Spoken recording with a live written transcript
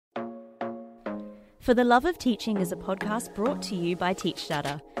For the Love of Teaching is a podcast brought to you by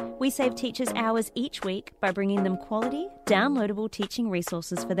TeachStarter. We save teachers hours each week by bringing them quality, downloadable teaching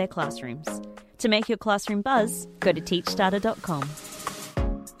resources for their classrooms. To make your classroom buzz, go to teachstarter.com.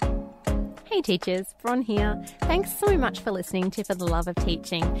 Hey teachers, Bron here. Thanks so much for listening to For the Love of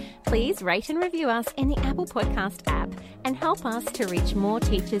Teaching. Please rate and review us in the Apple Podcast app and help us to reach more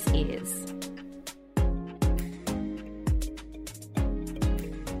teachers' ears.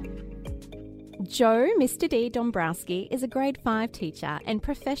 Joe Mr. D. Dombrowski is a grade 5 teacher and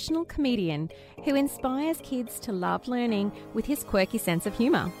professional comedian who inspires kids to love learning with his quirky sense of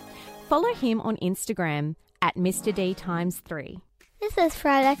humour. Follow him on Instagram at Mr. D ×3. This is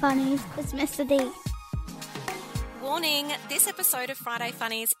Friday Funnies with Mr. D. Warning, this episode of Friday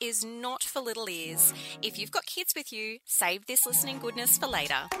Funnies is not for little ears. If you've got kids with you, save this listening goodness for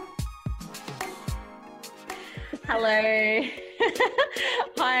later. Hello.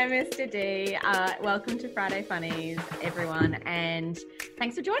 Hi, Mr. D. Welcome to Friday Funnies, everyone, and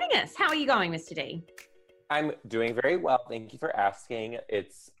thanks for joining us. How are you going, Mr. D? I'm doing very well. Thank you for asking.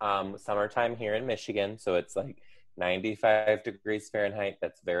 It's summertime here in Michigan, so it's like 95 degrees Fahrenheit.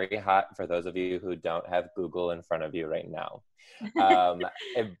 That's very hot for those of you who don't have Google in front of you right now.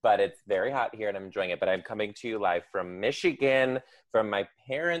 But it's very hot here and I'm enjoying it. But I'm coming to you live from Michigan, from my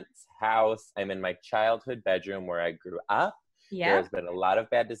parents' house. I'm in my childhood bedroom where I grew up. Yeah. There's been a lot of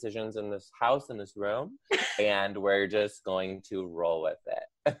bad decisions in this house, in this room, and we're just going to roll with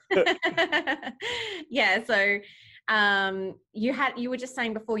it. Yeah, so you were just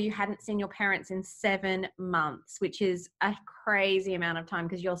saying before you hadn't seen your parents in 7 months, which is a crazy amount of time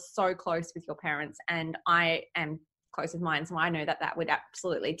because you're so close with your parents, and I am close with mine, so I know that would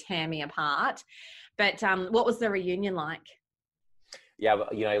absolutely tear me apart. But what was the reunion like? Yeah, well,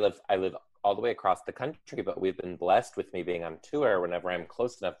 you know, I live all the way across the country, but we've been blessed with me being on tour. Whenever I'm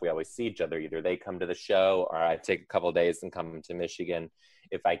close enough, we always see each other. Either they come to the show or I take a couple of days and come to Michigan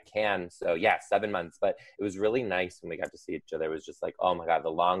if I can. So yeah, 7 months, but it was really nice when we got to see each other. It was just like, oh my God, the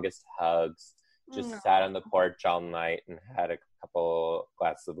longest hugs, just sat on the porch all night and had a couple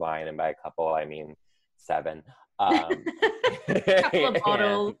glasses of wine. And by a couple, I mean 7. Couple of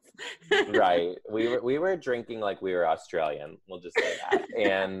bottles. Right. We were drinking like we were Australian. We'll just say that.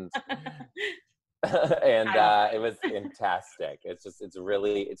 And it was fantastic. It's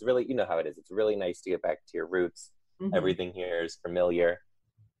really, you know how it is. It's really nice to get back to your roots. Mm-hmm. Everything here is familiar.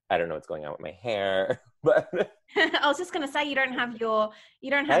 I don't know what's going on with my hair, but I was just going to say, you don't have your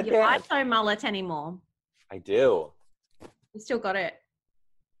iPhone mullet anymore. I do. You still got it.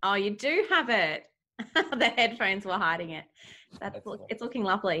 Oh, you do have it. The headphones were hiding it. It's looking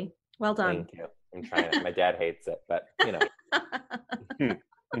lovely. Well done. Thank you. I'm trying it. My dad hates it, but you know.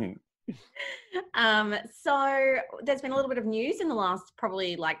 So there's been a little bit of news in the last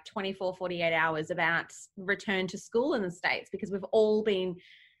probably like 24, 48 hours about return to school in the States, because we've all been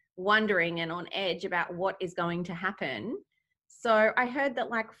wondering and on edge about what is going to happen. So I heard that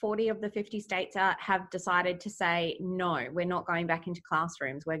like 40 of the 50 states have decided to say, no, we're not going back into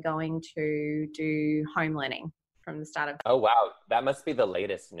classrooms. We're going to do home learning from the start of. Oh, wow. That must be the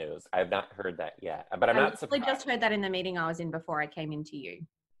latest news. I've not heard that yet, but I'm not surprised. I just heard that in the meeting I was in before I came into you.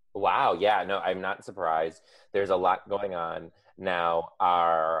 Wow. Yeah, no, I'm not surprised. There's a lot going on now.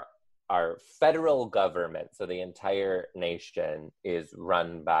 Our federal government, so the entire nation, is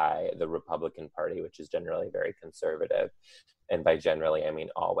run by the Republican Party, which is generally very conservative. And by generally, I mean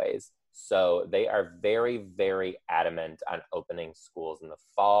always. So they are very, very adamant on opening schools in the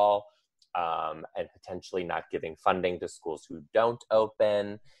fall, and potentially not giving funding to schools who don't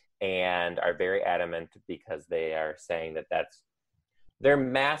open, and are very adamant because they are saying they're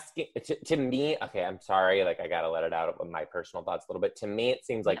masking, to me, okay, I'm sorry, like I gotta let it out of my personal thoughts a little bit. To me, it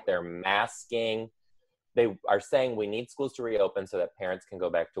seems like they're masking. They are saying we need schools to reopen so that parents can go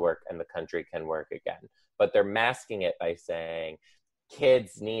back to work and the country can work again. But they're masking it by saying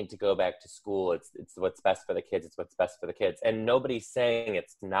kids need to go back to school. It's what's best for the kids. It's what's best for the kids. And nobody's saying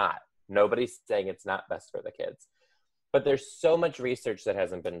it's not. Nobody's saying it's not best for the kids. But there's so much research that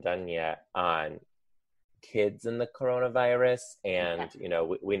hasn't been done yet on kids and the coronavirus. And, you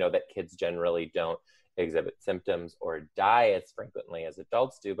know, we know that kids generally don't exhibit symptoms or die as frequently as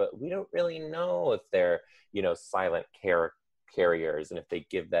adults do, but we don't really know if they're, you know, silent carriers, and if they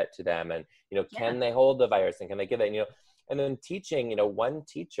give that to them, and, you know, can they hold the virus, and can they give that, you know. And then teaching, you know, one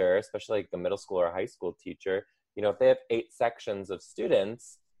teacher, especially like the middle school or high school teacher, you know, if they have 8 sections of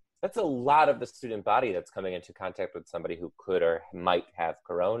students, that's a lot of the student body that's coming into contact with somebody who could or might have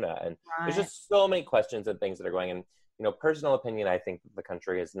corona. And there's just so many questions and things that are going in. You know, personal opinion, I think the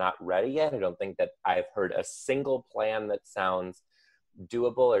country is not ready yet. I don't think that I've heard a single plan that sounds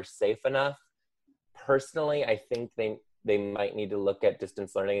doable or safe enough. personally, I think they might need to look at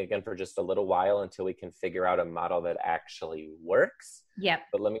distance learning again for just a little while until we can figure out a model that actually works. Yep.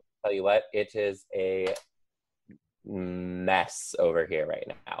 But let me tell you what, it is a mess over here right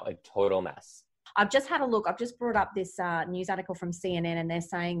now, a total mess. I've just had a look. I've just brought up this news article from CNN, and they're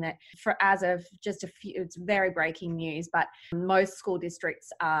saying that for as of just a few, it's very breaking news, but most school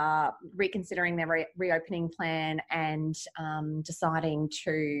districts are reconsidering their reopening plan and deciding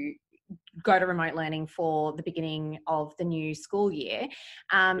to go to remote learning for the beginning of the new school year.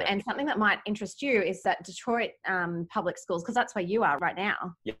 And something that might interest you is that Detroit public schools, because that's where you are right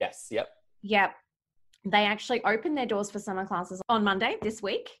now. Yes. Yep. Yep. They actually opened their doors for summer classes on Monday this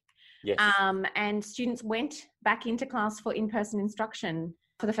week. Yes. And students went back into class for in-person instruction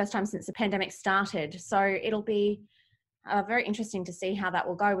for the first time since the pandemic started. So it'll be very interesting to see how that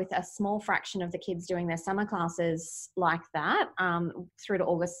will go with a small fraction of the kids doing their summer classes like that through to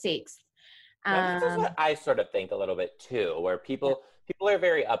August 6th. This is what I sort of think a little bit too, where people are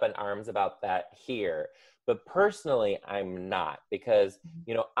very up in arms about that here. But personally, I'm not, because,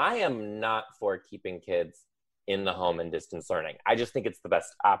 you know, I am not for keeping kids in the home and distance learning. I just think it's the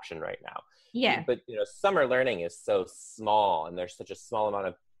best option right now. Yeah. But, you know, summer learning is so small, and there's such a small amount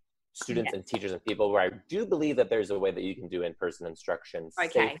of students and teachers and people where I do believe that there's a way that you can do in-person instruction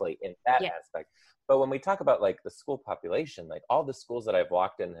safely in that aspect. But when we talk about like the school population, like all the schools that I've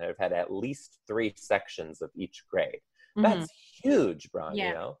walked in have had at least 3 sections of each grade. That's huge, Bron,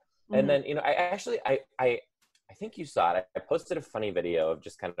 you know? And then, you know, I think you saw it. I posted a funny video of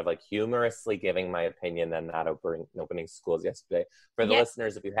just kind of like humorously giving my opinion on not opening schools yesterday. For the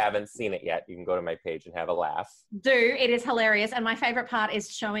listeners, if you haven't seen it yet, you can go to my page and have a laugh. It is hilarious. And my favorite part is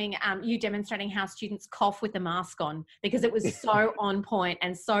showing you demonstrating how students cough with the mask on, because it was so on point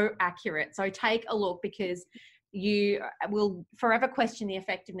and so accurate. So take a look, because you will forever question the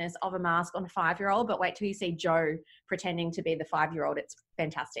effectiveness of a mask on a 5-year-old, but wait till you see Joe pretending to be the 5-year-old. It's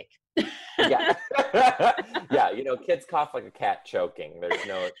fantastic. Yeah. Yeah, you know, kids cough like a cat choking. There's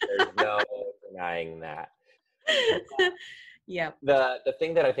no denying that. Yeah. The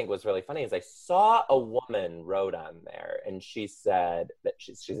thing that I think was really funny is I saw a woman wrote on there, and she said that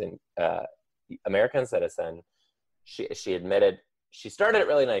she's an American citizen. She admitted, she started it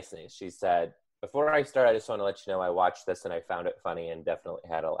really nicely. She said, "Before I start, I just want to let you know I watched this and I found it funny and definitely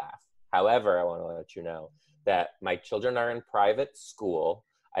had a laugh. However, I want to let you know that my children are in private school.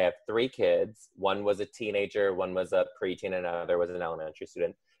 I have 3 kids. One was a teenager, one was a preteen, and another was an elementary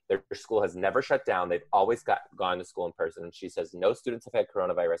student. Their school has never shut down. They've always gone to school in person." And she says no students have had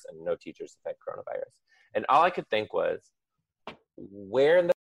coronavirus and no teachers have had coronavirus. And all I could think was, where in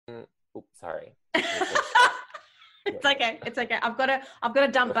the... Oops, sorry. It's okay. It's okay. I've got a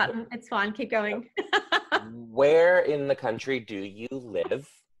dump button. It's fine. Keep going. Where in the country do you live?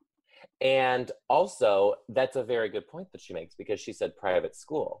 And also, that's a very good point that she makes, because she said private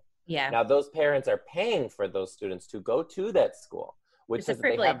school. Yeah. Now, those parents are paying for those students to go to that school, which is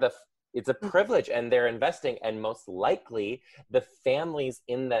they have it's a privilege, and they're investing, and most likely the families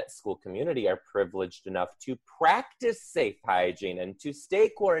in that school community are privileged enough to practice safe hygiene and to stay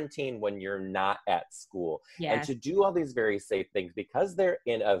quarantined when you're not at school, and to do all these very safe things, because they're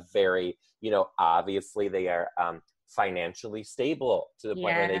in a very, you know, obviously they are financially stable to the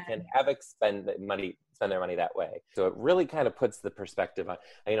point where they can spend their money that way. So it really kind of puts the perspective on,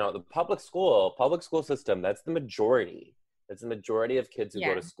 you know, the public school system, that's the majority. That's the majority of kids who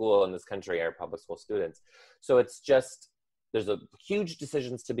go to school in this country are public school students. So it's just, there's a huge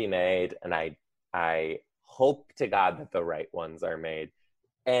decisions to be made, and I hope to God that the right ones are made.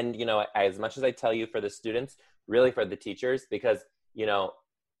 And, you know, as much as I tell you for the students, really for the teachers, because, you know,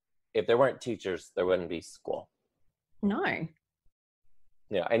 if there weren't teachers, there wouldn't be school. No. You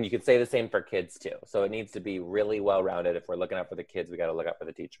know, and you could say the same for kids too. So it needs to be really well-rounded. If we're looking out for the kids, we got to look out for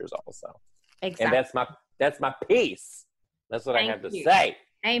the teachers also. Exactly. And that's my piece. That's what I have to say.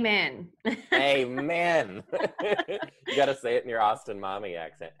 Amen. Amen. You got to say it in your Austin mommy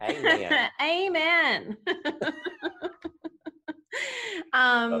accent. Amen. Amen.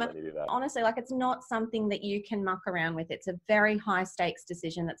 Honestly, like, it's not something that you can muck around with. It's a very high stakes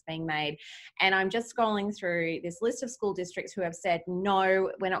decision that's being made. And I'm just scrolling through this list of school districts who have said,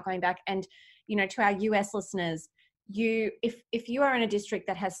 no, we're not going back. And, you know, to our US listeners, if you are in a district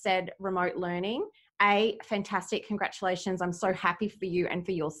that has said remote learning, A, fantastic, congratulations. I'm so happy for you and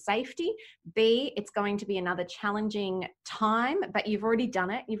for your safety. B, it's going to be another challenging time, but you've already done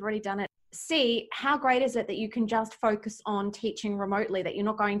it. C, how great is it that you can just focus on teaching remotely, that you're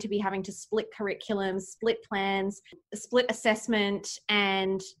not going to be having to split curriculums, split plans, split assessment.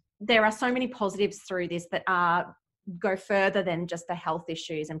 And there are so many positives through this that are go further than just the health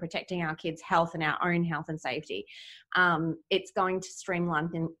issues and protecting our kids' health and our own health and safety. It's going to streamline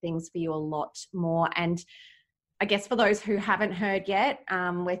things for you a lot more. And I guess for those who haven't heard yet,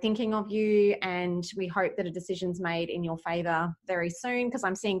 we're thinking of you, and we hope that a decision's made in your favour very soon, because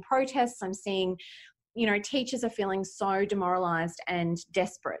I'm seeing protests. I'm seeing, teachers are feeling so demoralised and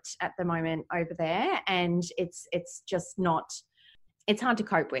desperate at the moment over there, and it's just not, it's hard to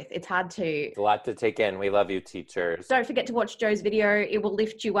cope with. It's a lot to take in. We love you, teachers. Don't forget to watch Joe's video. It will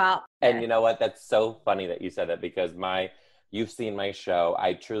lift you up. And you know what? That's so funny that you said that, because you've seen my show.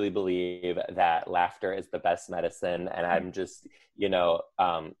 I truly believe that laughter is the best medicine. And I'm just,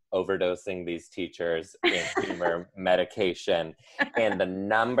 overdosing these teachers in humor medication. And the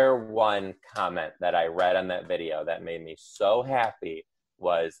number one comment that I read on that video that made me so happy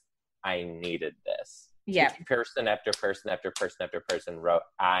was, I needed this. Yeah. Person after person after person after person wrote,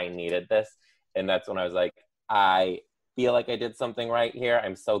 I needed this. And that's when I was like, I feel like I did something right here.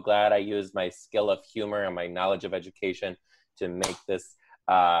 I'm so glad I used my skill of humor and my knowledge of education to make this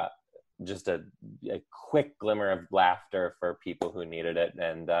just a quick glimmer of laughter for people who needed it.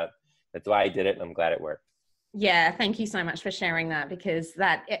 And that's why I did it, and I'm glad it worked. Yeah, thank you so much for sharing that, because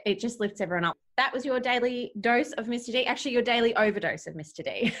it just lifts everyone up. That was your daily dose of Mr. D. Actually, your daily overdose of Mr.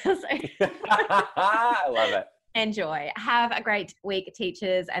 D. I love it. Enjoy. Have a great week,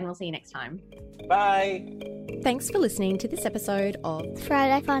 teachers, and we'll see you next time. Bye. Thanks for listening to this episode of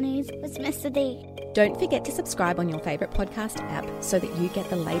Friday Funnies with Mr. D. Don't forget to subscribe on your favourite podcast app so that you get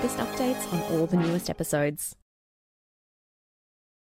the latest updates on all the newest episodes.